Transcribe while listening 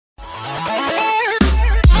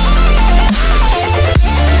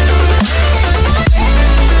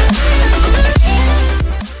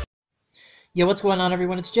Yo, what's going on,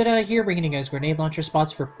 everyone? It's Jedi here, bringing you guys grenade launcher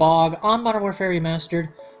spots for Bog on Modern Warfare Remastered.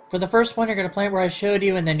 For the first one, you're going to plant where I showed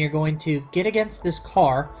you, and then you're going to get against this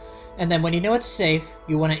car. And then when you know it's safe,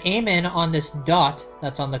 you want to aim in on this dot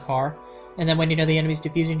that's on the car. And then when you know the enemy's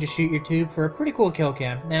defusing, just shoot your tube for a pretty cool kill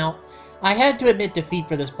cam. Now, I had to admit defeat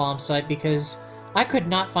for this bomb site because I could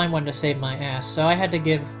not find one to save my ass, so I had to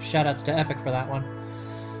give shoutouts to Epic for that one.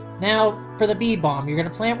 Now, for the B-bomb, you're going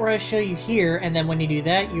to plant where I show you here, and then when you do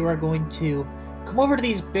that, you are going to come over to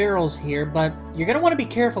these barrels here, but you're going to want to be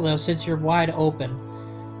careful, though, since you're wide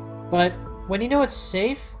open. But when you know it's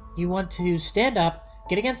safe, you want to stand up,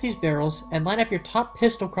 get against these barrels, and line up your top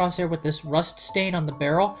pistol crosshair with this rust stain on the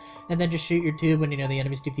barrel, and then just shoot your tube when you know the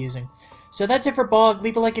enemy's defusing. So that's it for Bog.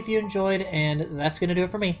 Leave a like if you enjoyed, and that's going to do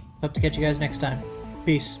it for me. Hope to catch you guys next time.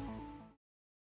 Peace.